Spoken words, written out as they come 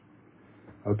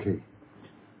Okay.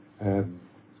 I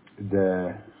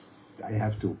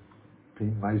have to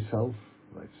pin myself.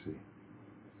 Let's see.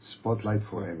 Spotlight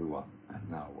for everyone. And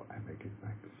now I make it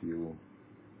back view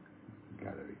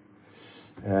gallery.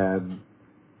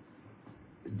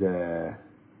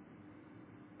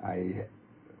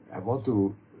 I want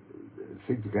to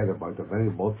think together about a very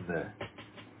modern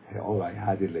all I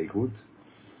had in Lakewood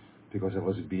because I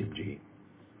was in BMG.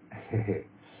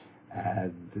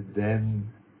 And then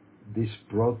this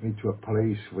brought me to a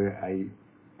place where I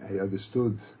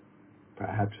understood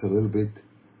perhaps a little bit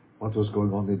what was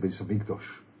going on in Beis Hamikdash.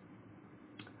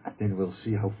 And then we'll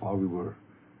see how far we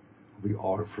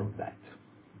are from that.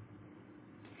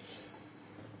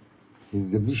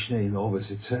 In the Mishnah in Ovis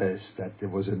it says that there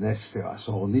was a nest there.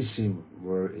 So Nisim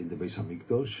were in the Beis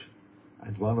Hamikdash,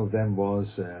 and one of them was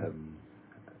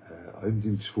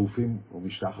Omdim Tzfufim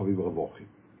u'Mishtachavim Ravochim.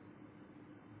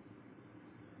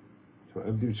 So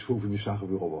Omdim Tzfufim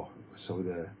u'Mishtachavim Ravochim. So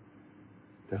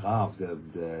the Rav, the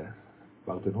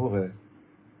Bartenore,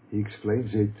 he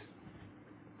explains it.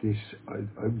 This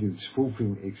Omdim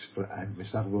Tzfufim and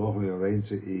Mishtachavim Ravochim,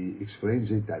 he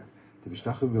explains it that the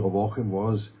Mishtachavim Ravochim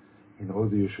was in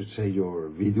order you should say your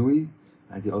vidui,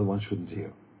 and the other one shouldn't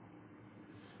hear.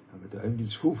 But the Omdim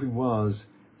Tzfufim was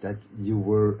that you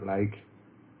were like,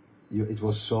 it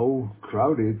was so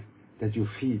crowded that your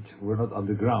feet were not on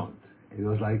the ground. It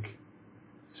was like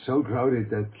so crowded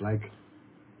that like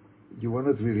you were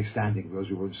not really standing, because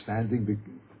you were standing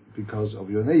because of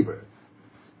your neighbor.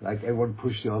 Like everyone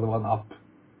pushed the other one up.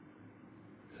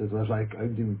 So it was like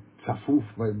Omdim Tzafuf,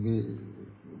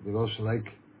 it was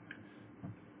like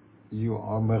you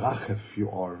are merachef, you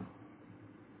are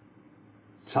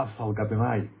tzaf al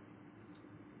gabimai.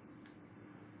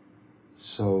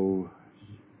 So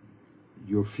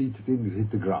your feet didn't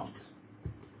hit the ground.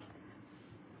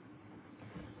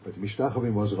 But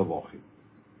Mishtachavim was Ravochim.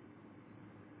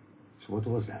 So what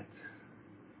was that?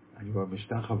 And you are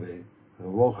Mishtachavim,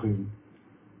 Ravochim,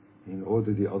 in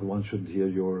order the other one shouldn't hear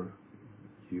your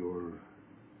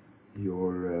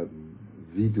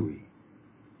vidui.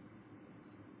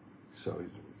 So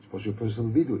it was your personal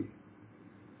vidui.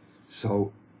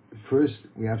 So first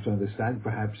we have to understand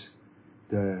perhaps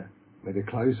when the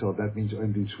Klall Yisroel, that means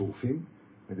Omdim Tzfufim,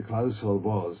 when the Klall Yisroel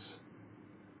was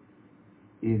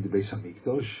in the Beis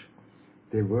Hamikdash,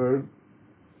 they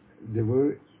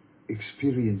were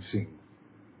experiencing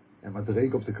a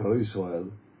madrega of the Klall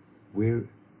Yisroel where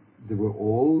they were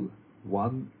all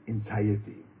one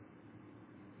entirety.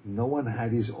 No one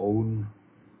had his own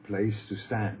place to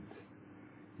stand.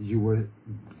 You were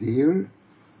there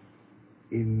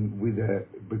with the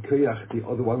Bekoyach, the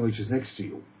other one which is next to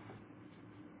you.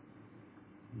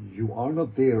 You are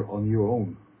not there on your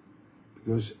own,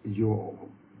 because your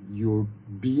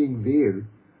being there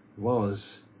was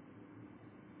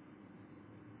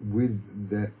with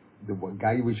the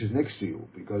guy which is next to you,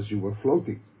 because you were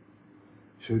floating.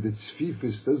 So that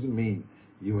Tzfifus doesn't mean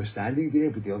you were standing there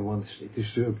but the other one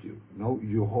disturbed you. No,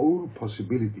 your whole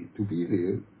possibility to be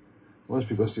there was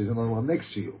because there's another one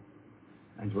next to you.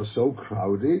 And it was so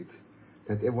crowded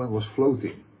that everyone was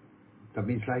floating. That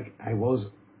means like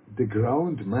the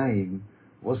ground, mine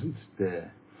wasn't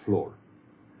the floor.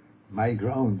 My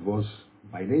ground was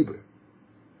my neighbor.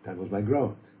 That was my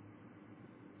ground.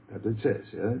 That's what it says,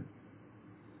 yeah?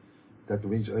 That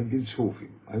means Omdim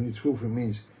Tzfufim. Omdim Tzfufim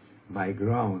means my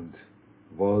ground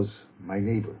was my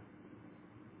neighbor.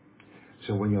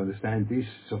 So when you understand this,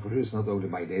 so for us, not only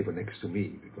my neighbor next to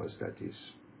me, because that is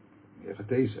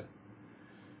Ereteza.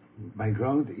 My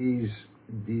ground is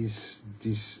this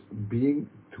being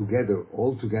together,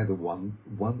 all together one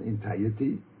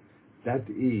entirety. That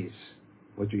is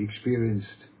what you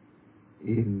experienced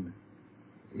in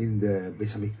the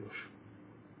Beis Hamikdash.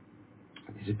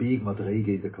 It is a big madrege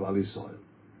in the Klall Yisroel.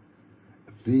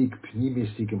 A big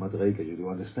pnimistic madrege. You do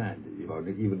understand. You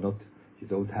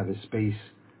don't have a space.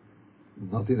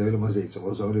 Not in Olam Hazeh, it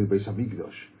was only the Beis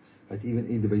Hamikdash. But even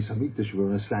in the Beis Hamikdash, you were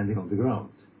not standing on the ground.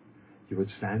 You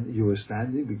were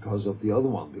standing because of the other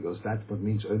one, because that's what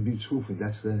means Omdim Tzfufim.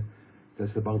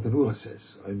 That's the Bartenura says.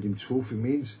 Omdim Tzfufim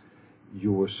means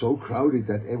you were so crowded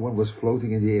that everyone was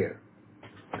floating in the air.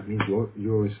 That means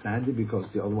you were standing because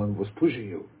the other one was pushing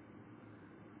you.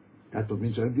 That's what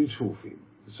means Omdim Tzfufim.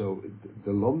 So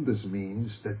the Lomdes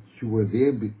means that you were there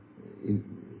in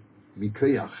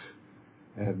Mikoyach,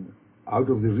 out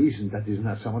of the reason that there's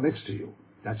not someone next to you.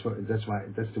 That's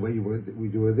the way you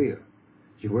were there.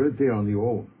 You weren't there on your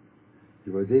own.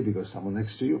 You were there because someone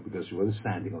next to you, because you were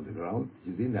standing on the ground.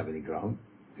 You didn't have any ground.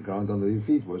 The ground under your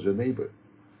feet was your neighbor.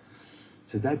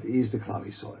 So that is the Klall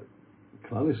Yisroel.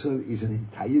 Klall Yisroel is an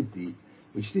entirety,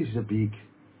 which this is a big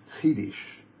chiddush.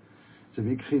 It's a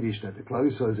big chiddush that the Klall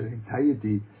Yisrael is an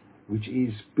entirety which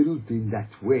is built in that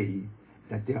way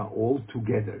that they are all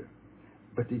together.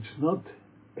 But it's not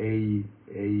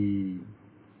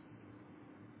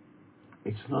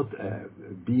it's not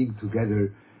being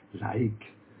together like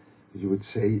you would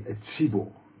say a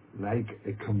tzibur, like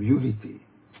a community.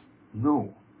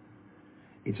 No.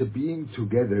 It's a being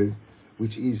together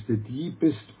which is the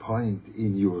deepest point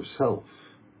in yourself.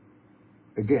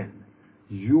 Again,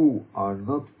 you are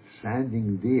not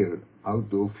standing there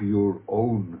out of your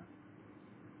own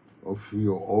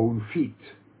feet.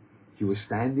 You were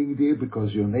standing there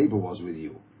because your neighbor was with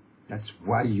you. That's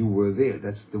why you were there.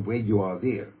 That's the way you are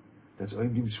there. That's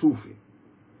Oimdim Tzufim.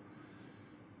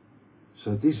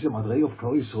 So this is a Madrei of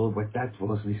Klal Yisrael, but that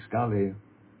was Niskale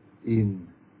in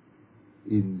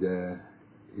the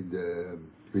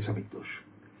Beis Hamikdash.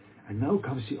 And now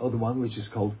comes the other one, which is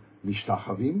called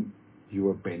Mishtachavim. You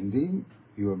are bending,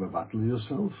 you are mevatel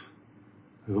yourself,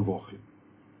 Revochim.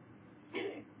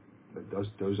 But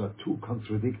those are two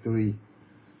contradictory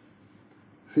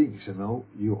things, you know.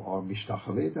 You are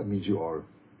Mishtachaveh, that means you are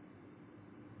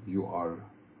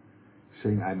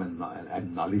saying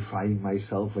I'm nullifying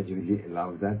myself. When you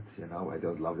love that, you know, I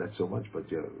don't love that so much, but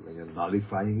when you're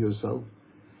nullifying yourself,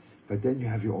 but then you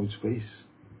have your own space.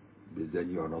 But then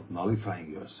you are not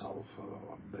nullifying yourself.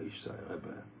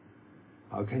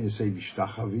 How can you say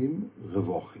Mishtachavim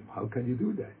Revochim? How can you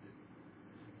do that?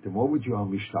 The moment you are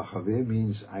Mishtachaveh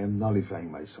means I am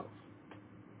nullifying myself.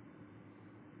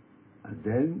 And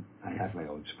then I have my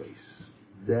own space.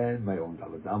 Then my own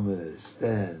daladamas.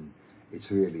 Then it's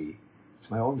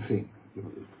my own thing.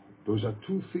 Those are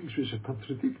two things which are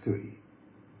contradictory.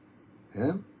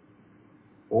 Yeah?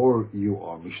 Or you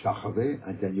are Mishtachaveh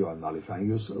and then you are nullifying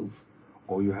yourself.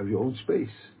 Or you have your own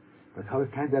space. But how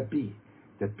can that be?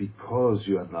 That because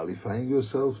you are nullifying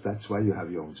yourself, that's why you have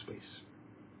your own space.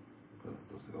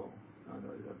 No,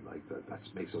 like that. That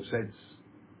makes no sense.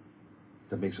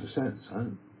 That makes no sense, huh?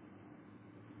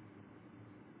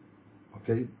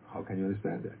 Okay, how can you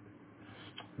understand that?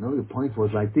 No, the point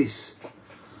was like this.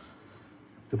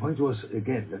 The point was,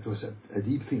 again, that was a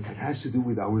deep thing. That has to do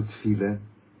with our tefillah.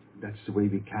 That's the way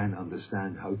we can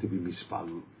understand how to be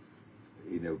mispal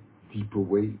in a deeper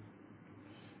way.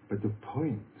 But the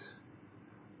point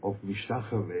of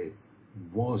Mishtachaveh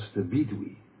was the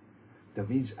vidui. That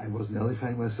means I was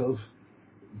nullifying myself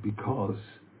because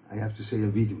I have to say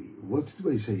a vidui. What do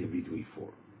I say a vidui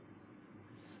for?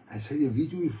 I say a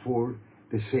vidui for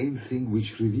the same thing which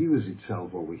reveals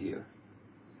itself over here.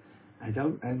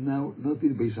 I'm now not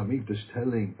in Beis Hamikdash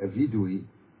telling a vidui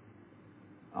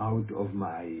out of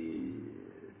my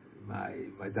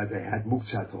that I had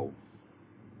muktzah at home.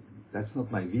 That's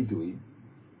not my vidui.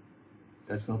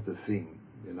 That's not the thing,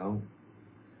 you know.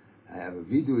 I have a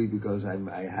vidui because I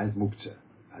had muktzah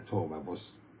at home. I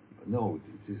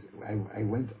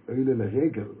went Eule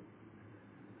Regel.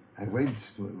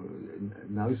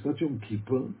 Now it's not Yom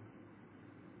Kippur.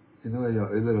 You know,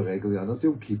 Eule Regel, you're not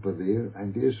Yom Kippur there,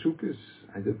 and there's Sukkot,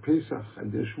 and there's Pesach,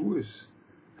 and there's Shavuos,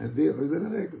 and there's Eule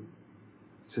Regel.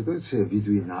 So don't say a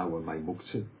vidui now on my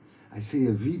muktzah. I say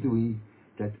a vidui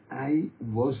that I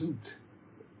wasn't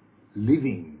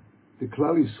living the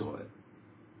Klal Yisroel.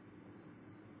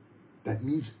 That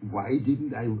means, why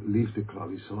didn't I live the Klal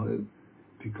Yisroel?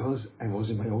 Because I was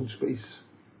in my own space.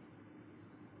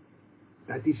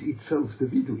 That is itself the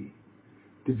vidui.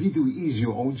 The vidui is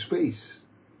your own space.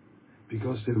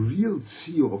 Because the real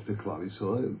tziyur of the Klal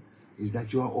Yisroel is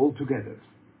that you are all together.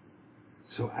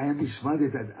 So I am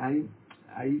mismaded that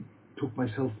I took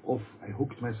myself off, I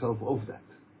hooked myself off that.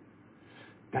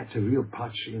 That's a real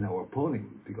patch in our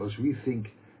ponim, because we think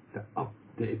the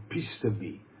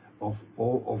epistome of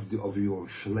your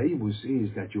shleimus is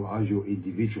that you are your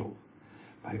individual,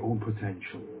 my own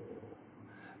potential,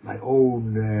 my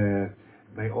own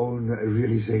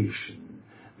realization,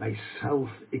 my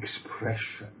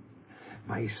self-expression,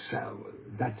 myself.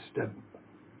 That's the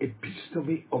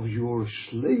epistome of your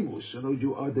shleimus. You know,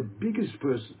 you are the biggest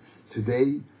person.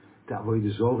 Today, the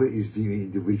Avodah Zorah is the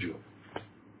individual.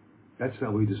 That's the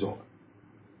Avodah Zorah.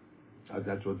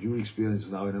 That's what you experience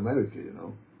now in America, you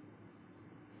know.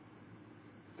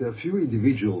 There are few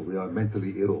individuals who are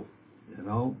mentally ill, you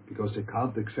know, because they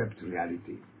can't accept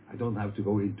reality. I don't have to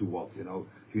go into what, you know.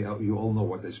 You all know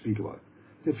what I speak about.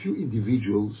 There are few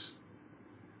individuals,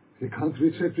 they can't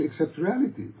accept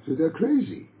reality, so they're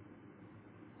crazy.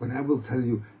 When I will tell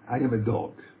you, I am a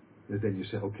dog, then you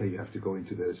say, okay, you have to go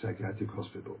into the psychiatric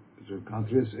hospital. So you can't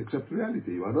accept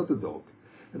reality. You are not a dog.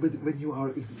 But when you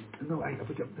are, no,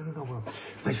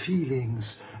 my feelings,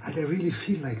 and I really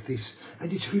feel like this,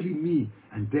 and it's really me.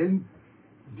 And then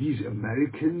these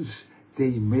Americans, they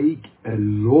make a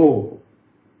law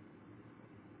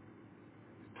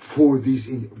for this.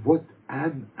 What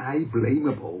am I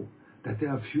blamable that there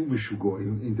are few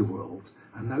Meshugoyim in the world,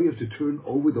 and now you have to turn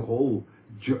over the whole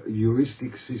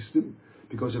heuristic system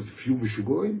because of few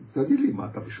Meshugoyim?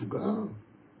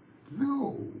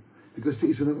 No, because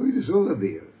there is an Avodah Zorah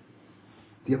there.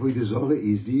 The Avodah Zorah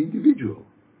is the individual.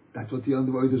 That's what the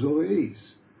Avodah Zorah is.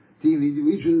 The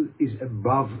individual is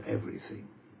above everything.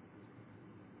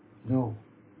 No,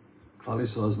 Klall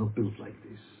Yisrael is not built like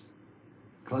this.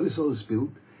 Klall Yisrael is built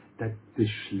that the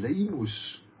shleimus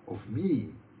of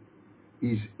me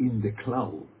is in the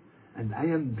Klall, and I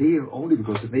am there only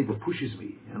because the neighbor pushes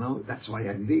me. That's why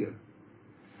I'm there.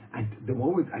 And the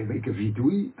moment I make a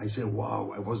vidui, I say,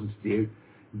 "Wow, I wasn't there."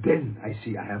 Then I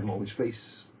see I have my own space.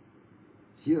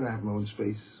 Here I have my own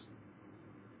space.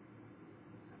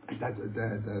 And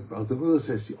the world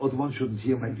says the other one shouldn't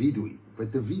hear my vidui,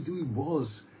 but the vidui was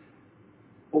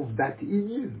of that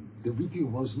Indian. The vidui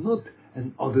was not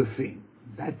an other thing.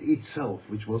 That itself,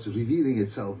 which was revealing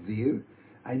itself there,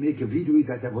 I make a vidui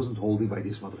that I wasn't holding by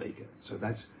this madrega. So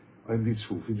that's I'm nicht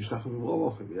so viel Stachel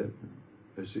gebrochen.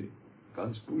 You see,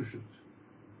 ganz bullshit.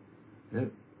 Yeah?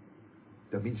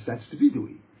 That means that's the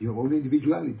vidui, your own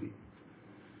individuality.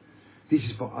 This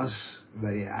is for us a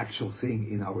very actual thing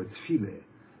in our tefillah,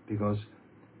 because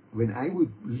when I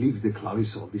would live the Klall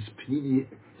Yisrael, this pnimi,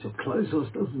 so Klall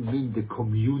Yisrael doesn't mean the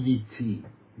community.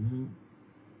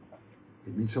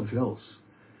 It means something else.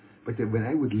 But then when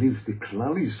I would live the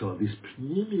Klall Yisrael, this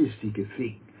pnimiistic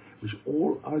thing, which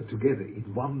all are together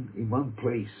in one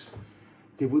place,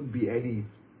 there wouldn't be any.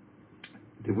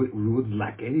 We wouldn't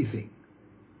lack anything.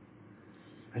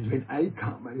 And when I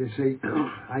come and I say,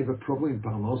 I have a problem in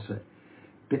Parnasa,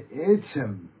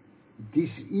 this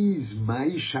is my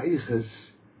shaykhs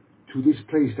to this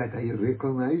place that I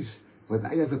recognize. When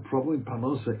I have a problem in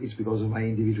Parnasa, it's because of my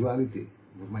individuality.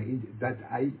 That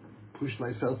I push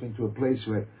myself into a place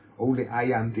where only I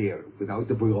am there, without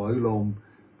the Borei Olam,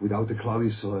 without the Klall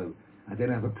Yisrael, and then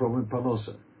I have a problem in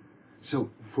Parnasa. So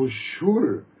for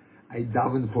sure, I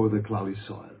daven for the Klall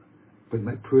Yisrael, but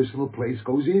my personal place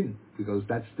goes in, because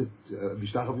that's the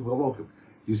Mishnah of Ibrahim.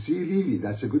 You see, Lili,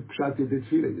 that's a good pshat in the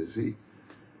tefillah. You see,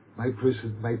 my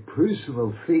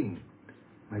personal thing,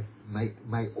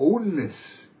 my ownness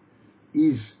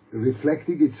is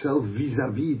reflecting itself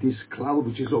vis-a-vis this cloud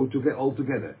which is all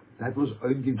together. That was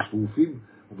Eungin Shvufim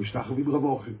or Mishnah of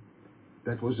Ibrahim.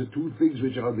 That was the two things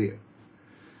which are there.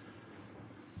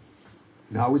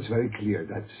 Now it's very clear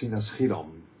that Sinas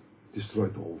Chilam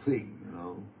destroyed the whole thing,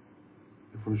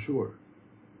 for sure.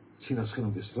 Sinas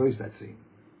Chilam destroys that thing.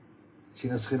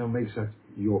 Sinas Chilam makes that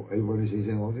everyone is his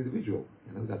own individual.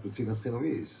 That's what Sinas Chilam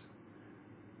is.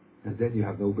 And then you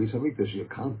have no Beis HaMikdash. You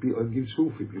can't be Eungim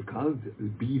Shvufim. You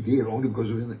can't be there only because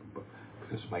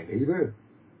of my neighbor.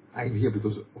 I'm here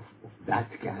because of that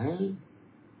guy,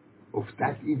 of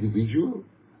that individual.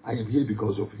 I am here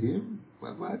because of him.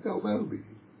 Well,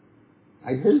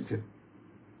 I hate him.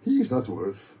 He is not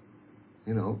worth,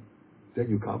 then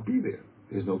you can't be there.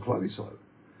 There's no Klall Yisrael.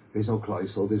 There's no Klall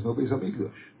Yisrael. There's no Beis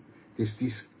HaMikdash. This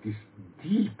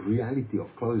deep reality of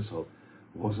Klall Yisrael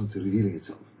wasn't revealing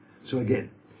itself. So again,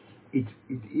 it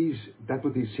is that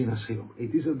what is Sinas Chilam.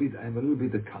 It is I'm a little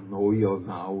bit a kanoia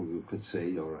now, you could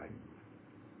say, all right.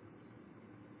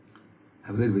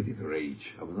 I'm a little bit in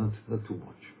rage. I'm not too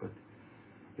much, but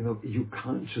you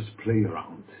can't just play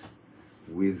around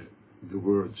with the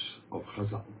words of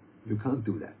Chazal. You can't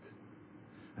do that.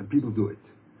 And people do it.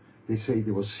 They say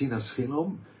there was Sinas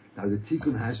Chilam. Now the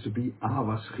tikkun has to be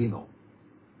Ahavas Chilam.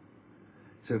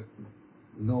 So,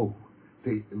 no.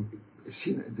 The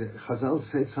Chazal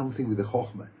said something with the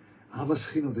Chochmah. Ahavas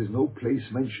Chilam, there's no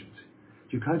place mentioned.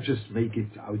 You can't just make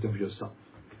it out of yourself.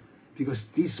 Because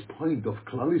this point of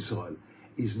Klall Yisrael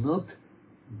is not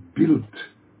built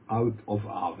out of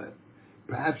Ava.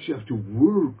 Perhaps you have to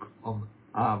work on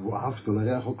you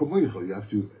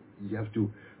have to,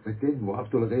 but then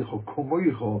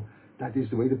that is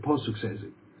the way the Pasuk says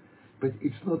it. But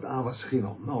it's not Avas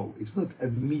Chilam. No, it's not a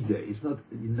midah. It's not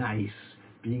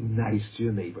being nice to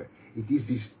your neighbor. It is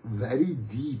this very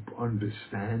deep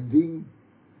understanding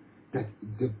that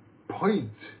the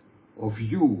point of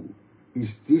you is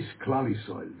this Klall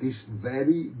Yisrael, this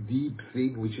very deep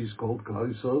thing which is called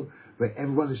Klall Yisrael, where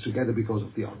everyone is together because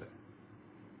of the other.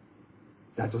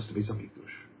 That was the Beis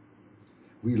HaMikdash.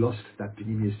 We lost that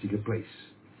pneumistic place,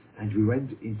 and we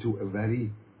went into a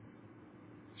very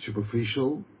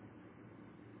superficial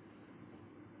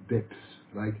depth.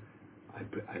 Like, I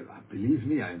believe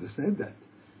me, I understand that.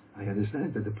 I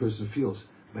understand that the person feels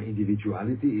my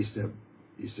individuality is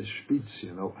is the spitz,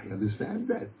 I understand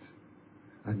that.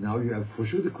 And now you have for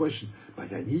sure the question,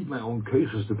 but I need my own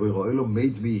koiches. The Borei Olam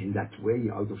made me in that way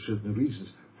out of certain reasons.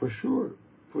 For sure.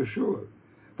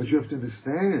 But you have to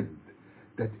understand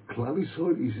that Klal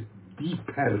Yisrael is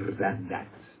deeper than that.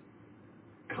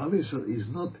 Klal Yisrael is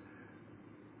not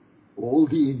all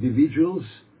the individuals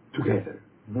together.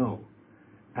 No.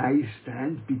 I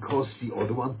stand because the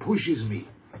other one pushes me.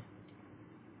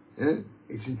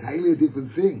 It's entirely a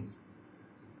different thing.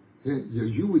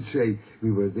 You would say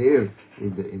we were there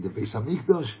in the Beis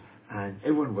Hamikdash, and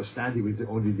everyone was standing with their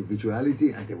own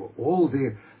individuality, and they were all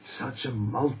there, such a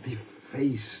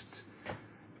multi-faced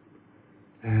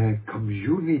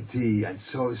community, and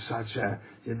so such a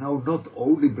not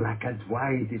only black and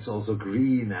white, it's also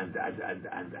green and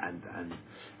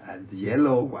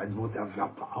yellow and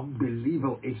whatever.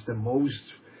 Unbelievable! It's the most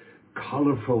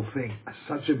colorful thing.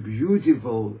 Such a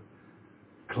beautiful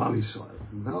Klal Yisrael.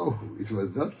 No, it was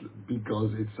not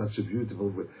because it's such a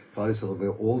beautiful Klal Yisrael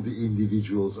where all the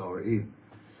individuals are in.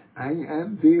 I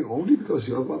am there only because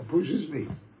the other one pushes me.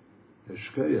 It's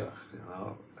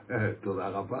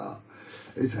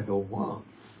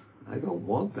I don't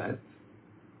want that.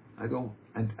 I don't,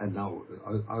 and now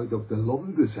out of the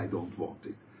loneliness I don't want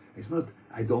it. It's not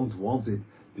I don't want it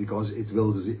because it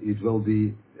will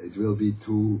be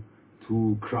too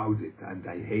crowded, and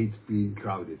I hate being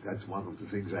crowded. That's one of the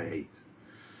things I hate.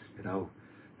 The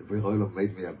Borei Olam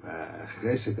made me a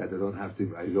chesed that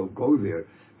I don't go there.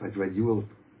 But when you will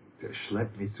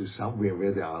schlep me to somewhere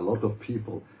where there are a lot of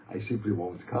people, I simply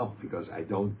won't come because I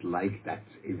don't like that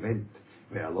event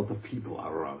where a lot of people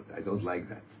are around. I don't like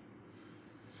that.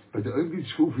 But the only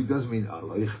truth, it doesn't mean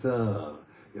aloichter.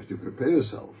 You have to prepare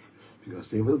yourself because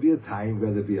there will be a time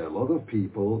where there will be a lot of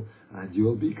people and you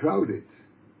will be crowded.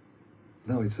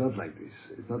 No, it's not like this.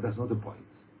 That's not the point.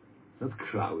 It's not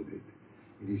crowded.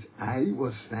 It is I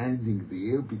was standing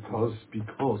there because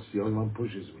the other one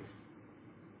pushes me.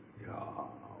 No.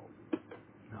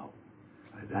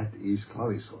 And that is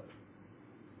Klal Yisrael.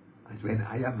 And when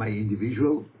I am my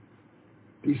individual,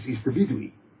 this is the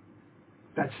vidui.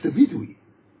 That's the vidui.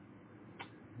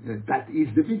 That is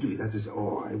the vidui. That is,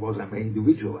 I was my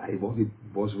individual. I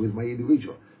was with my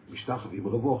individual.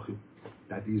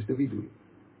 That is the vidui.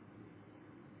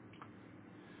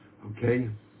 Okay,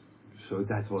 so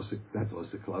that was the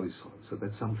Klal Yisrael. So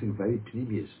that's something very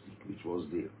pneumistic which was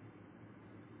there,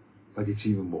 but it's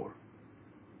even more.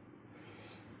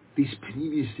 This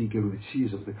pneumistic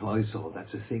erudition of the Klal Yisrael,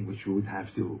 that's a thing which we would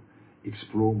have to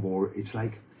explore more. It's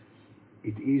like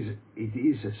it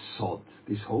is a sod.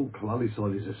 This whole Klal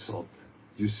Yisrael is a sod.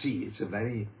 You see, it's a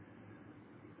very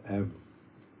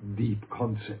deep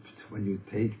concept when you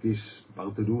take this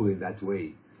Bartanur in that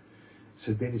way.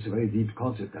 So then it's a very deep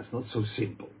concept. That's not so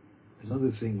simple. It's not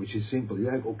a thing which is simple.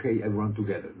 You're like, okay, everyone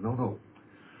together. No.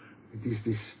 It is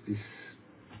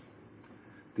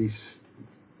this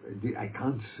I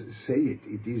can't say it.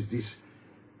 It is this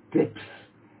depth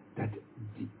that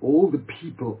all the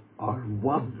people are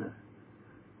one,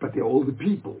 but they're all the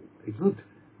people. It's not,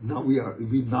 now we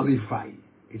nullify.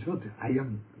 It's not, I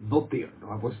am not there. No,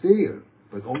 I was there,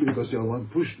 but only because the other one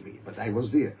pushed me, but I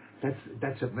was there.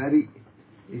 That's a very,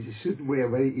 in a certain way, a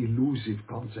very elusive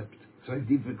concept. It's very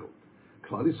difficult.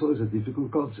 Klal Yisrael is a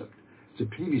difficult concept. It's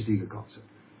a previous legal concept.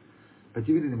 But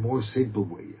even in a more simple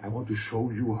way, I want to show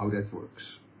you how that works.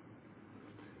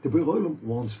 The Borei Olam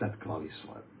wants that Klal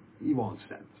Yisrael. He wants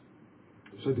that.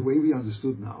 So the way we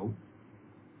understood now,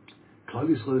 Klal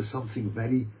Yisrael is something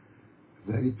very,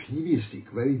 very pneumistic,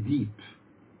 very deep.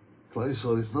 Klal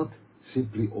Yisrael is not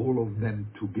simply all of them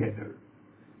together.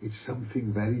 It's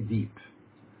something very deep.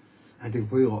 And the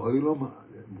Borei Olam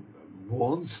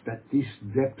wants that this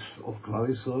depth of Klal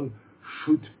Yisrael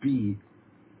should be,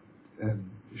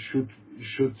 should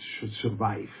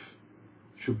survive,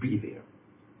 should be there.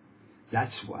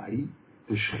 That's why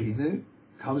the Shechina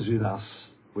comes with us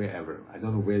wherever. I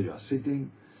don't know where you are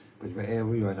sitting, but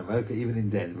wherever you are in America, even in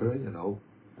Denver,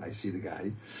 I see the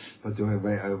guy. But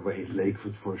wherever in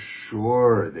Lakewood, for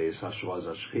sure, there is Hashras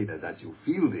Shechina that you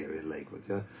feel there in Lakewood.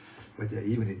 Yeah? But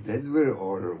even in Denver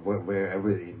or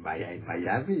wherever in Miami,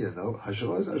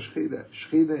 Hashras Shechina.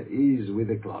 Shechina is with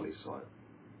the Klal Yisrael.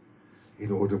 In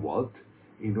order what?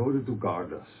 In order to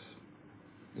guard us.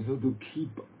 In order to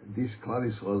keep this Klal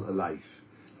Yisrael alive.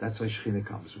 That's why Shechina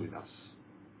comes with us.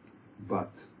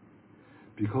 But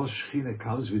because Shechina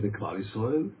comes with the Klal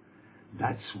Yisrael,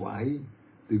 that's why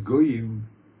the Goyim,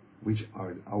 which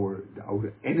are our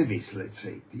enemies, let's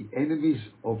say, the enemies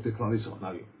of the Klal Yisrael.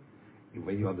 Now,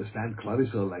 when you understand Klal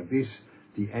Yisrael like this,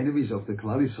 the enemies of the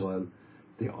Klal Yisrael,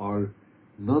 they are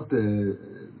not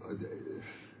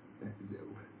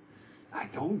I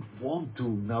don't want to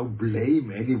now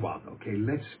blame anyone. Okay,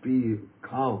 let's be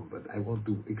calm, but I want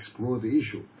to explore the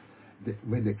issue.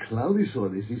 When the Klall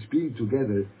Yisroel is being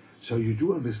together, so you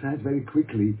do understand very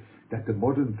quickly that the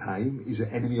modern time is an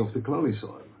enemy of the Klall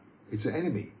Yisroel. It's an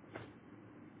enemy,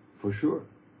 for sure,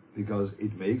 because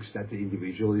it makes that the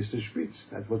individual is the spitz.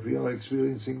 That's what we are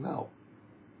experiencing now.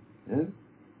 Yeah?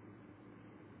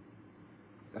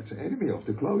 That's an enemy of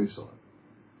the Klall Yisroel.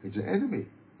 It's an enemy.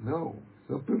 No, it's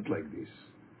not built like this.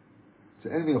 It's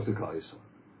an enemy of the Klall Yisroel.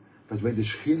 But when the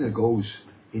Shekhinah goes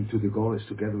into the Golas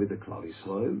together with the Klall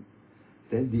Yisroel,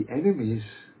 then the enemies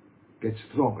get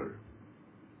stronger.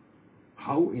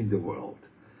 How in the world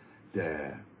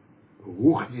the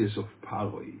Ruchnius of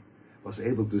Paroi was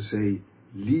able to say,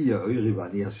 Liya Euri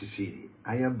Vani Asisini,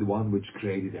 I am the one which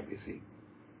created everything.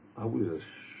 How was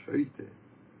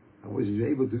he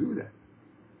able to do that?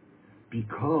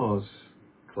 Because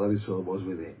Klal Yisrael was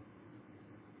with him.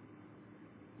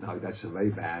 Now that's a very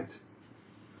bad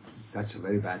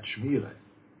shmira.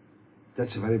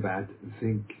 That's a very bad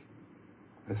thing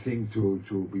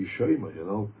to be shomer, you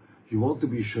know. You want to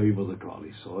be shomer the Klal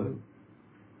Yisrael,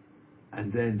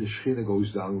 and then the Shekhinah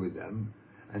goes down with them,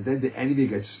 and then the enemy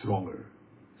gets stronger.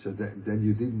 So then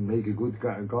you didn't make a good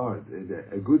guard.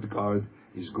 A good guard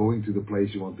is going to the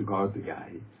place you want to guard the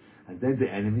guy, and then the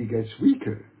enemy gets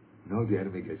weaker. No, the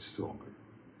enemy gets stronger.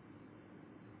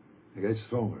 It gets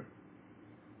stronger.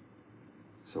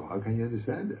 So how can you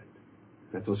understand that?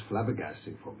 That was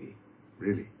flabbergasting for me,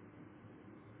 really.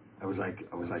 I was like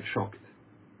shocked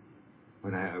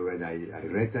when I read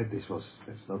that.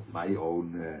 That's not my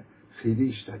own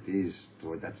chiddush.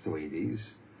 That's the way it is.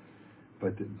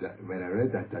 But when I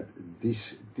read that this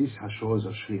Hashor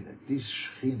Shechina, this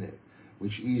Shechina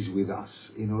which is with us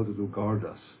in order to guard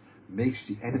us, makes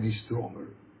the enemy stronger.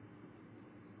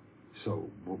 So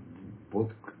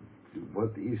what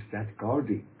is that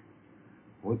guarding?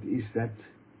 What is that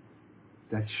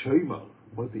shomer?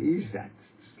 What is that?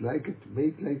 It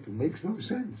makes no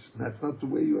sense. That's not the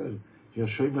way you're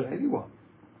shomer anyone.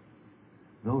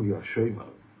 No, you are shomer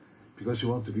because you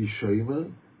want to be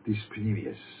shomer this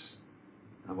pnimius.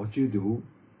 And what you do,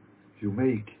 you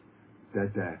make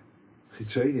that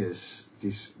chitzonius,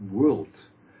 this world,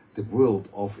 the world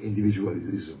of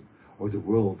individualism or the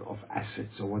world of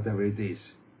assets or whatever it is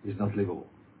not livable.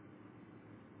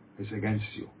 It's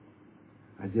against you.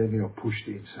 And then you are pushed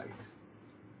inside.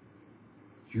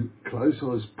 Klal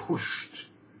Yisrael is pushed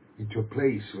into a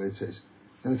place where it says,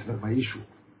 no, it's not my issue.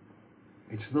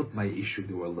 It's not my issue,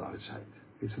 the world outside.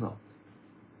 It's not.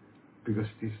 Because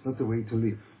it's not the way to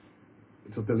live.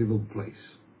 It's not a livable place.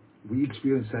 We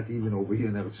experience that even over here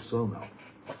in Eretz Yisrael now.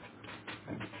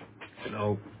 You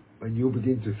know, when you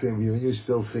begin to think, when you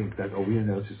still think that over here in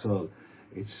Eretz Yisrael,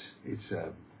 it's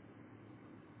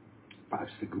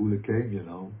perhaps the Gula came, you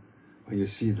know, when you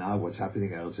see now what's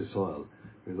happening in Eretz Yisrael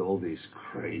with all this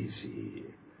crazy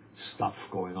stuff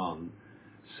going on,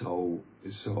 so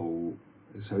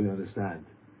you understand,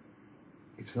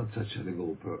 it's not such a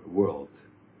livable world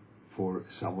for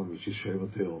someone which is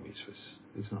Shevet Torah mitzvahs.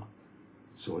 It's not.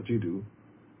 So what you do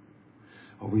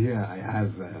over here, I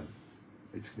have.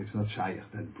 It's not shaykh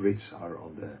that Brits are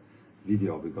on the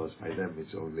video because by them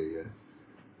it's only.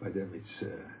 It's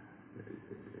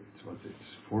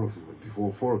 4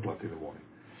 o'clock in the morning,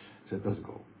 so it doesn't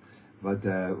go. But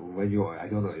when you are, I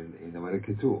don't know, in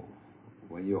America too,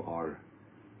 when you are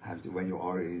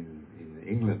in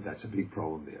England, that's a big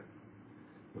problem there.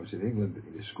 Because in England,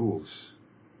 in the schools,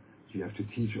 you have to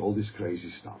teach all this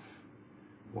crazy stuff.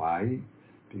 Why?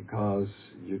 Because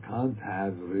you can't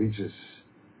have religious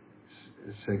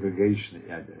segregation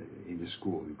in the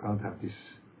school. You can't have this.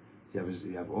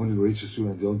 You have only religious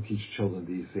students. Don't teach children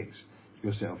these things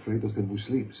because they're afraid of the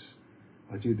Muslims.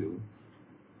 What you do?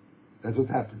 That's what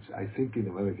happens. I think in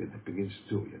America it begins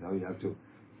too. You know, you have to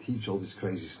teach all this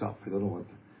crazy stuff. I don't know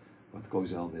what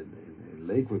goes on in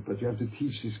Lakewood, but you have to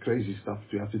teach this crazy stuff.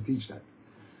 You have to teach that.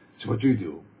 So what do you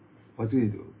do? What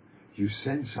do? You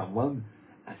send someone,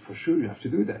 and for sure you have to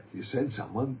do that. You send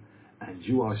someone, and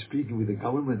you are speaking with the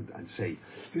government and say,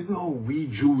 you know, we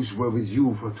Jews were with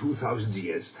you for 2,000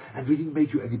 years, and we didn't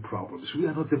make you any problems. We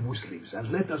are not the Muslims,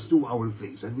 and let us do our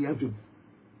things, and we have to.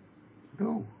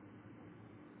 No.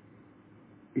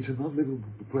 It's a non-livable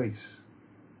place.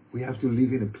 We have to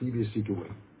live in a pluralistic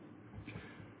way.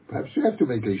 Perhaps you have to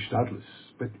make a shtadlus,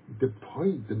 but the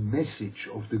point, the message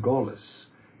of the Golas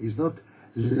is not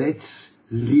let's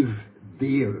live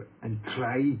there and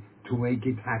try to make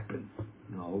it happen.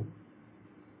 No.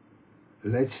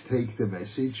 Let's take the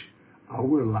message,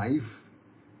 our life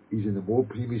is in a more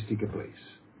primistic place.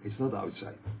 It's not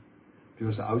outside.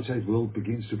 Because the outside world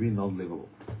begins to be non-livable.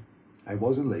 I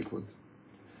was in Lakewood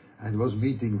and was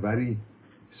meeting very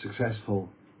successful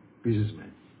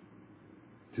businessmen.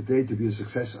 Today, to be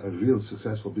a real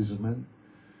successful businessman,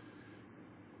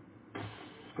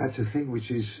 that's a thing which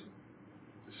is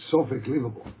so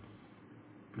livable.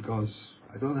 Because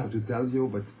I don't have to tell you,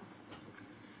 but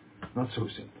not so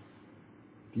simple.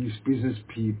 These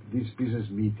business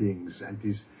meetings, and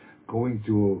this going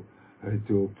to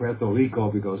Puerto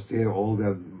Rico because there all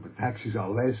the taxes are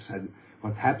less, and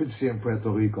what happens here in Puerto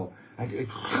Rico, and it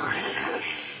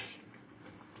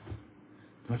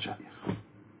not shayach.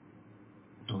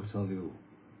 No, it's not you.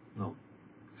 No,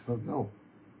 it's not. No.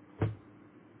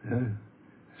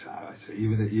 So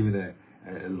even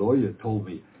a lawyer told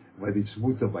me when it's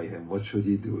mutter by him, what should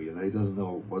he do? He doesn't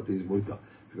know what is mutter,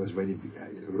 because when he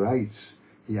writes,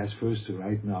 he has first to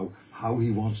write now how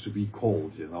he wants to be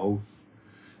called.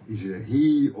 Is it a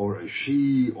he or a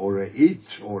she or a it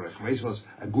or a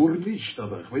gurnisht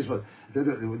or a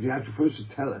you have to first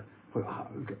tell it.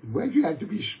 Why do you have to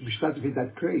be started with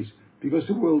that craze? Because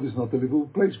the world is not a livable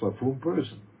place for a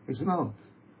person. It's not.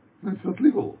 No, it's not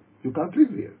livable. You can't live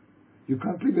here. You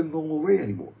can't live in a normal way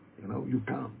anymore. You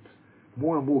can't.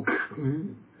 More and more.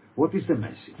 What is the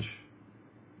message?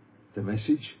 The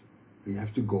message, we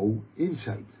have to go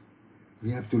inside.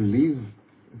 We have to leave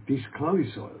this Klall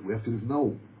soil. We have to live.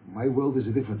 No, my world is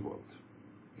a different world.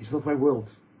 It's not my world.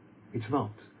 It's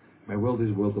not. My world is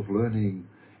a world of learning.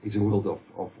 It's a world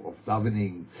of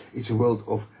davening. It's a world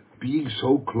of being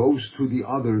so close to the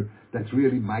other that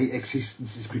really my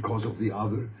existence is because of the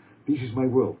other. This is my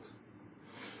world.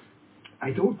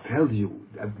 I don't tell you.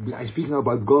 I speak now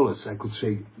about Golas. I could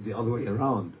say the other way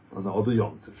around on the other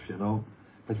yontif,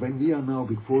 But when we are now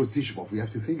before Tisha B'Av, we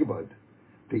have to think about it.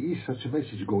 There is such a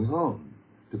message going on.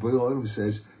 The Boy Olam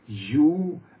says,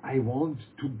 I want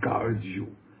to guard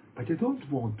you. But I don't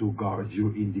want to guard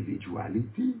your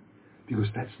individuality, because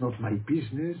that's not my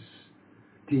business.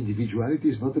 The individuality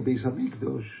is not the Beis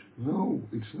HaMikdash. No,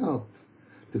 it's not.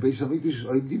 The Beis HaMikdash is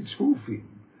Odim Tzfufim.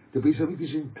 The Beis HaMikdash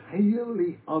is an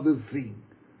entirely other thing.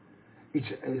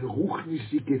 It's a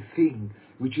ruchnisike thing,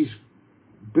 which is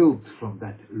built from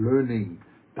that learning,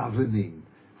 davening,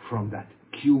 from that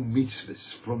Q mitzvahs,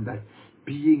 from that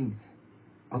being,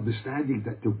 understanding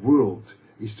that the world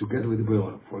is together with the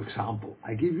Boy. For example,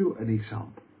 I give you an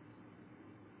example.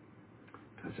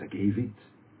 Because I gave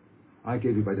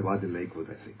it by the Wadi Lakewood,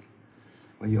 I think.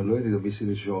 When you're learning the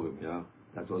Mesilas Yesharim,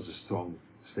 that was a strong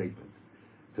statement.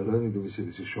 The learning the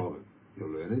Mesilas Yesharim, you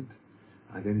learn it,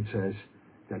 and then it says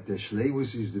that the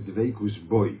Shleimus is the Dveikus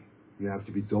boy. You have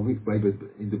to be Domik by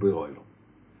in the Boy.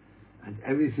 And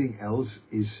everything else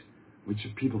is, which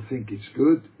people think it's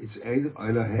good, it's Ein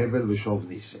Oila Hevel V'Shov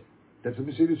Nise. That's the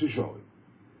Mesilas Yesharim.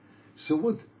 So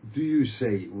what do you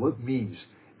say? What means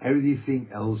everything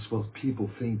else what people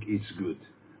think is good?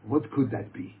 What could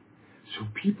that be? So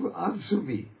people answer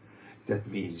me. That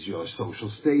means your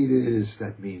social status,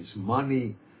 that means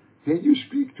money. Then you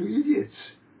speak to idiots.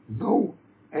 No,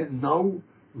 and no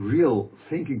real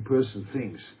thinking person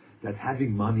thinks that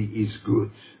having money is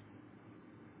good.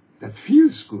 That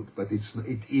feels good, but it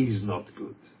is not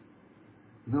good.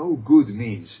 No, good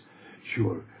means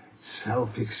your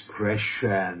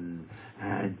self-expression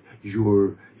and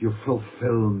your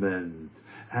fulfillment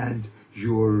and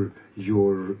your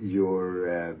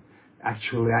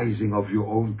actualizing of your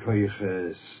own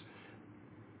koiches.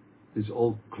 It's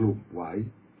all klum. Why?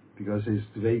 Because it's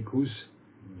dveikus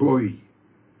boy.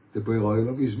 The Boy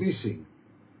Olam is missing.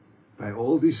 By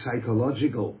all these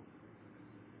psychological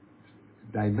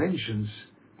dimensions,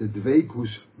 the dveikus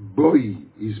boy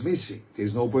is missing.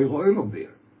 There's no Boy Olam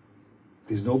there.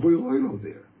 There's no Boy Olam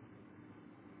there.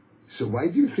 So why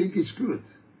do you think it's good?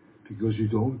 Because you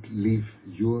don't live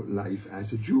your life as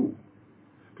a Jew.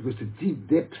 Because the deep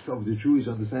depth of the Jewish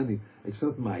understanding, it's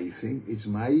not my thing, it's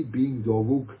my being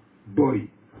Dovuk boy,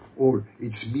 or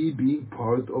it's me being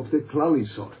part of the Klall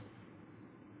Yisroel.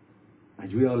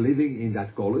 And we are living in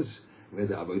that Golas, where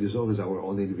the Avodah Zarah is our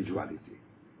own individuality.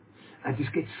 And this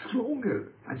gets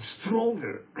stronger and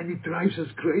stronger, and it drives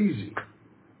us crazy.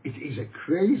 It is a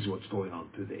craze what's going on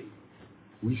today.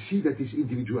 We see that this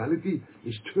individuality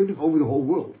is turning over the whole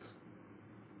world.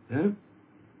 Yeah?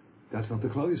 That's not the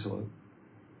Klall Yisroel.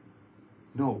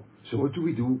 No. So what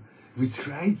do? We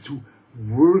try to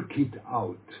work it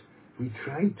out. We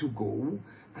try to go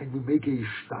and we make a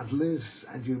stadlis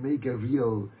and we make a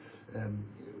real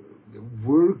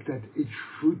work that it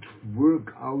should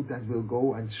work out, and we'll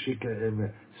go and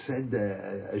send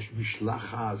a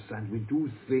mishlachas, and we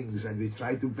do things and we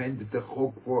try to bend the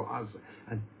chok for us.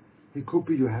 And it could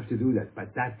be you have to do that,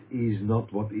 but that is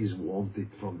not what is wanted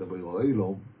from the Boy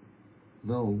Olam.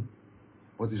 No.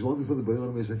 what is wonderful about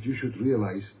Olam is that you should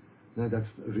realize, no, that's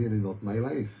really not my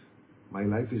life. My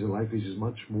life is a life which is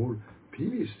much more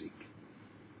pietistic.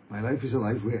 My life is a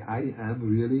life where I am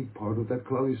really part of that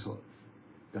Klall Yisroel.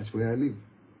 That's where I live.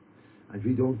 And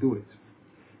we don't do it.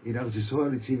 In Eretz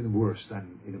Yisrael, it's even worse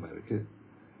than in America.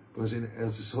 Because in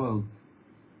Eretz Yisrael,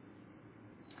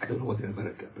 I don't know what in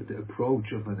America, but the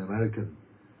approach of an American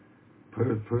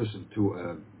person to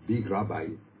a big rabbi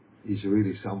is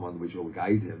really someone which will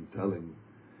guide him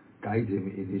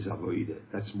in his avodah.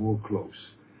 That's more close.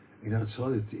 In Eretz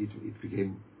Yisrael, it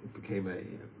became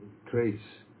a craze.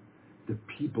 The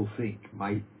people think,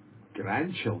 my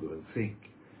grandchildren think,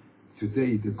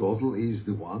 today the Godel is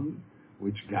the one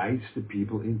which guides the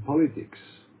people in politics.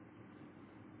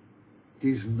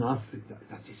 There's nothing,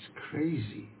 that is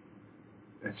crazy.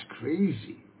 That's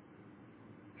crazy.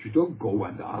 You don't go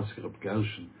and ask Reb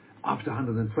Gershon, after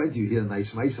 120 you hear a nice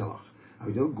Meisalach.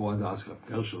 You don't go and ask Reb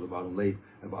Gershon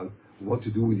about what to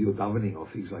do with your davening or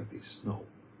things like this. No.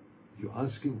 You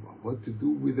ask him what to do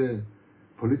with the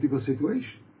political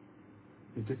situation.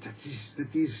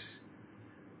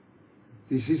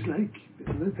 This is like,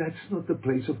 that's not the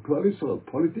place of Klall Yisroel.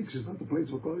 Politics is not the place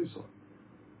of Klall Yisroel.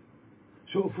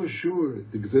 So for sure,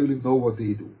 the Gedolim know what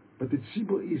they do. But the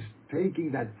Tzibur is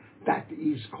taking that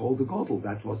is called the Godel.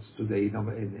 That's what's today in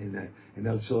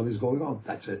Eretz Yisrael is going on.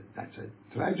 That's a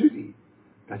tragedy.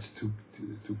 That's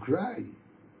to cry.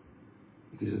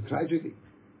 It is a tragedy.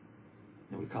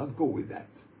 And we can't go with that.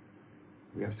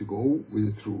 We have to go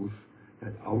with the truth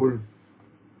that our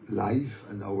life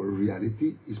and our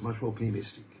reality is much more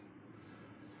pessimistic.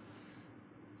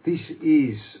 This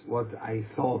is what I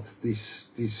thought this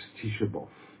Tisha B'Av,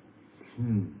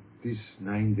 these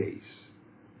 9 days.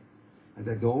 And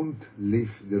I don't live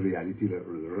the reality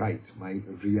right. My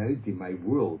reality, my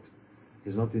world,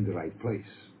 is not in the right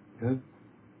place. Yeah?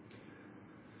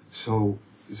 So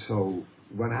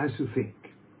one has to think.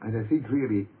 And I think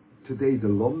really, today the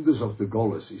lomdus of the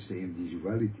Golas is the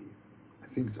individuality.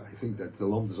 I think that the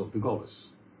lomdus of the Golas,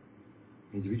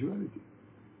 individuality.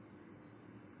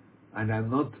 And I'm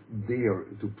not there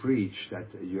to preach that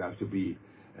you have to be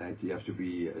a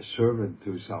servant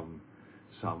to some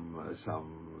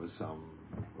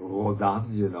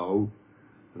Rodan, you know,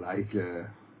 like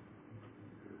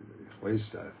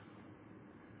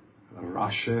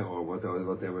Russia or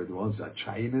whatever it was,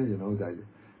 China, you know,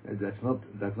 that's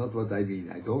not what I mean.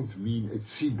 I don't mean a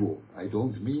tzibur. I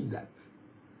don't mean that.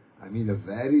 I mean a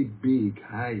very big,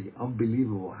 high,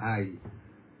 unbelievable high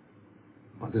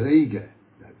madrega,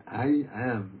 that I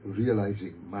am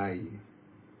realizing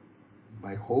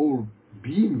my whole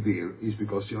being there is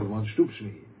because the other one stoops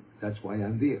me. That's why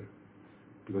I'm there.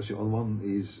 Because the other one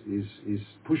is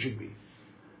pushing me.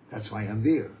 That's why I'm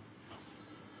there.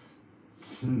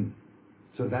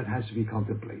 So that has to be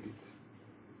contemplated.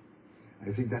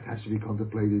 I think that has to be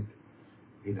contemplated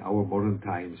in our modern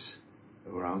times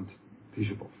around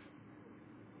Tisha B'Av.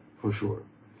 For sure.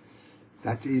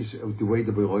 That is the way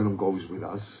the B'Olam goes with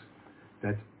us.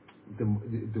 That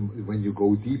when you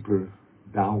go deeper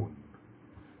down,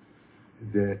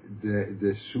 the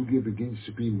sugya begins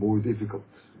to be more difficult.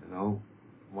 You know,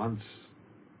 once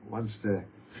the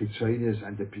Chitzonius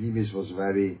and the Pnimis was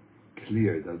very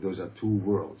clear that those are two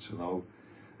worlds. You know,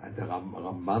 at the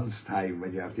Ramban's time,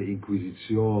 when you have the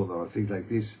Inquisition or things like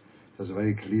this, it was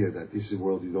very clear that this is a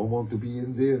world you don't want to be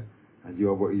in there, and you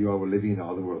are living in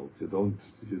another world. You don't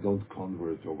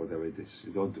convert or whatever it is.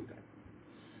 You don't do that.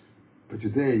 But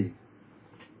today,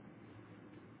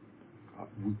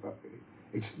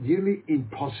 it's nearly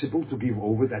impossible to give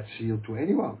over that seal to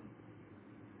anyone.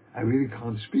 I really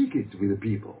can't speak it with the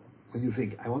people. When you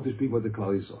think, I want to speak what the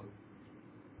Klall Yisroel,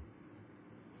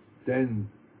 then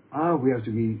we have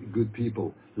to be good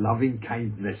people, loving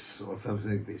kindness or something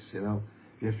like this, you know.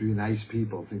 You have to be nice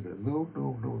people. Think that, no,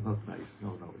 not nice.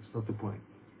 No, it's not the point.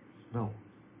 No.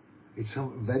 It's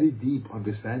some very deep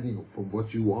understanding from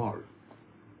what you are.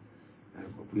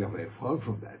 And we are very far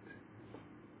from that.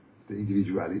 The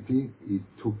individuality, it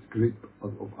took grip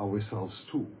of ourselves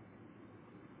too.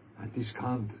 And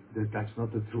that's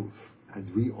not the truth. And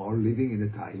we are living in a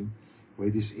time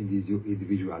where this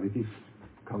individuality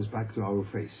comes back to our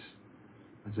face.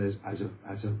 And says,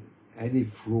 any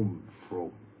from,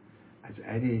 as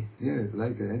any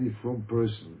from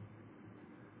person,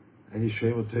 any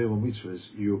Shema Torah mitzvahs,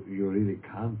 you really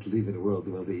can't live in a world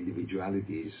where the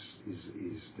individuality is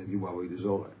the new Avodah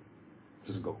Zorah. It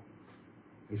doesn't go.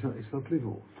 It's not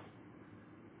livable.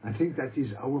 I think that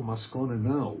is our maskana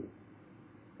now.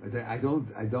 I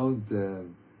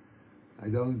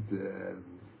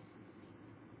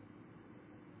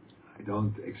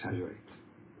don't exaggerate.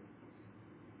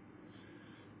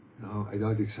 No, I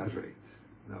don't exaggerate.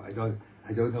 No, I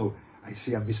don't know. I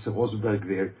see a Mr. Rosenberg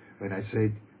there when I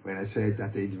said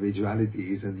that the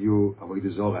individuality is a new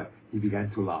avodah zorah. He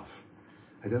began to laugh.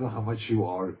 I don't know how much you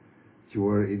are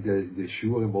in the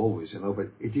shurim always, but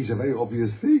it is a very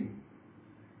obvious thing.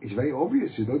 It's very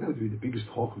obvious. You don't have to be the biggest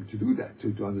chochem to do that,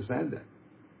 to understand that.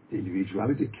 The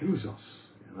individuality kills us,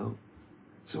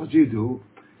 So what do you do?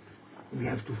 We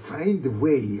have to find the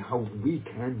way how we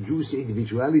can use the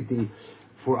individuality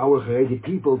for our Haredi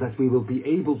people, that we will be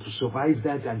able to survive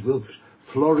that and will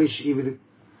flourish even.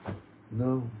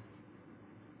 No.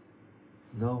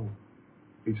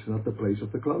 It's not the place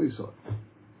of the Klall Yisroel.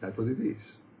 That's what it is.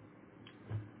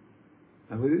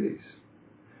 And what it is.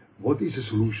 What is the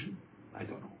solution? I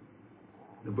don't know.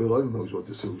 The Lord knows what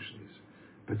the solution is.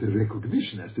 But the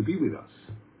recognition has to be with us.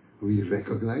 We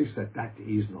recognize that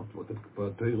is not what the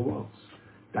Torah wants.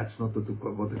 That's not what the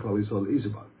Klall Yisroel is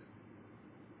about.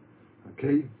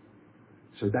 Okay?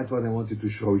 So that's what I wanted to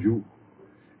show you.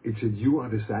 It's a new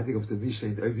understanding of the Mishnah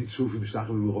in Oivit Shufim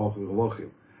Shtachel V'Rochim.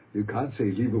 You can't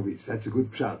say Libovitz. That's a good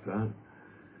pshat, huh?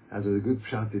 That's a good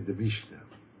pshat in the Mishnah.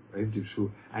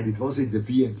 And it was in the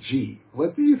B&G.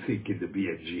 What do you think in the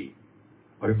B&G?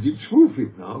 Oivit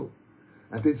Shufim now.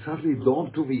 And then suddenly it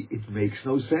dawned to me, it makes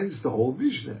no sense, the whole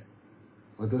Mishnah.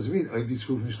 What does it mean? Oivit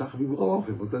Shufim Shtachel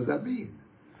V'Rochim. What does that mean?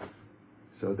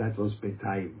 So that was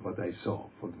time what I saw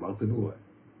from Bartenura.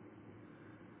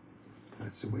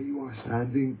 That's the way you are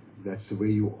standing. That's the way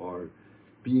you are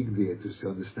being there to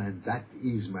understand that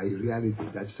is my reality.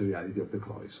 That's the reality of the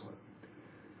Klall Yisroel.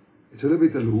 It's a little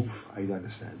bit aloof. I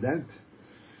understand that.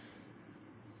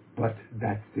 But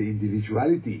that the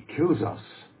individuality kills us.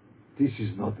 This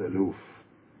is not aloof.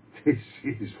 This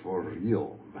is for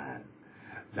real, man.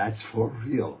 That's for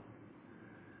real.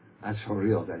 That's for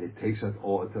real, that it takes out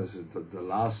all, the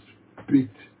last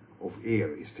bit of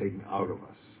air is taken out of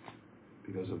us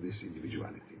because of this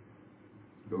individuality.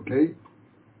 Okay?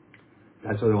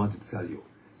 That's what I wanted to tell you.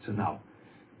 So now,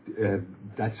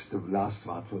 that's the last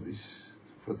one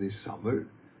for this summer.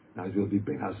 Now it will be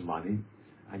Ben Hazmani,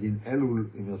 and in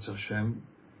Elul, in Yotz Hashem,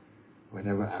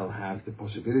 whenever I'll have the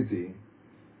possibility,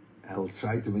 I'll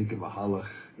try to make a mahalach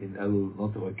in Elul,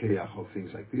 not a rekeach or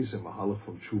things like this, a mahalach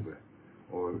from Tshuva,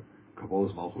 or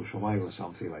Kabbalah's Malchus Shamayim or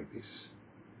something like this.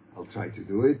 I'll try to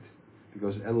do it,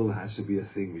 because Elul has to be a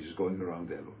thing which is going around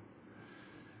Elul.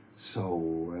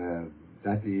 So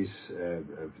that is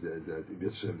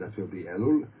that will be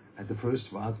Elul, and the first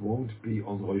Vat won't be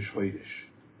on Rosh Chodesh.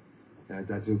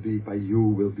 That will be by you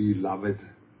will be Lamed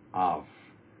Av.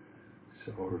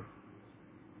 So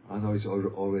I know it's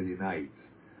already night,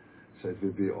 so it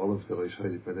will be all of the Rosh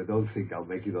Chodesh. But I don't think I'll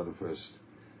make it on the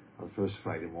first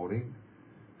Friday morning.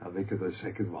 I'll make it the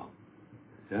second one.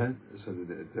 Yeah, so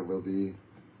there will be.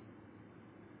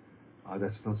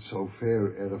 That's not so fair.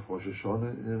 Erev Rosh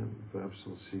Hashanah. Perhaps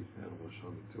we'll see Erev Rosh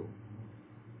Hashanah too.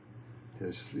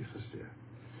 There's slichas there.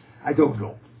 I don't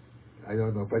know,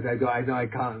 but I know I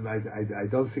can't. I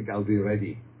don't think I'll be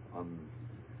ready on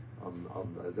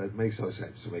that makes no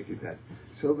sense to make it that.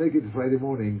 So make it Friday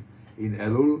morning in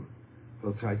Elul.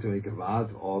 We'll try to make a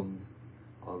vad on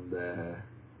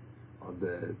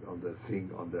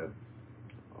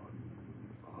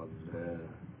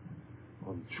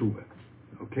Tshuva.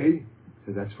 Okay?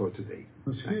 So that's for today.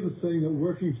 Mashiach is saying that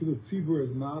working to the tzibur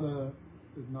is not a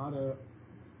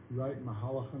right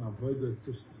mahalach and avodah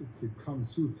to come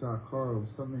to tzakar of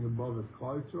something above it.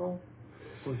 Klall Yisroel?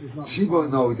 Tzibur,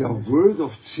 no, the word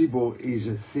of tzibur is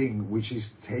a thing which is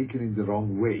taken in the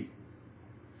wrong way.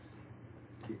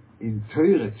 In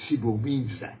Torah, tzibur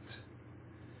means that.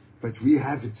 But we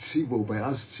have a tzibur, by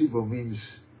us tzibur means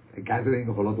a gathering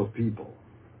of a lot of people.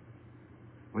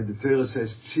 When the Torah says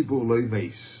tzibur loy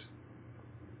meis,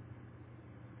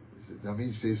 that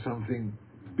means there's something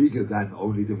bigger than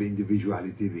only the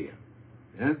individuality there.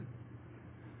 Yeah?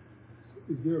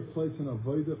 Is there a place in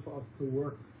avodah for us to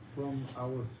work from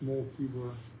our small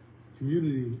tzibur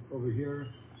community over here?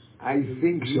 I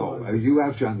think so. You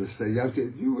have to understand.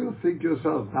 You will think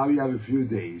yourself. Now you have a few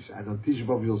days, and on Tisha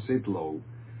B'Av you'll sit low,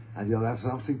 and you'll have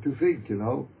something to think.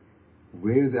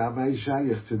 Where am I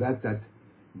shayach to that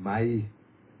my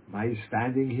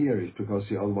standing here is because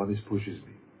the other one pushes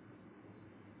me.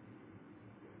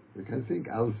 You can think.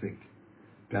 I'll think.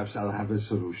 Perhaps I'll have a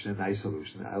solution, a nice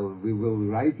solution. We will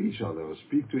write each other or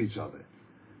speak to each other.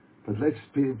 But let's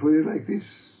put it like this.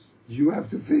 You have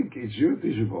to think. It's your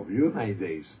Tisha B'Av, your 9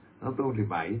 days. Not only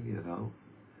mine,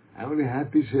 I only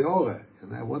had this Seorah,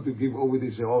 and I want to give over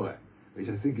this Seorah, which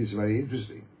I think is very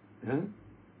interesting. Yeah?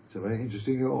 It's a very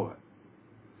interesting Seorah.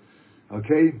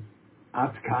 Okay?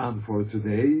 At Khan for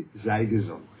today. Sei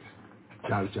gesund.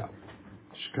 Ciao, ciao.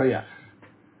 Shkoyach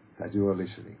that you are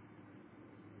listening.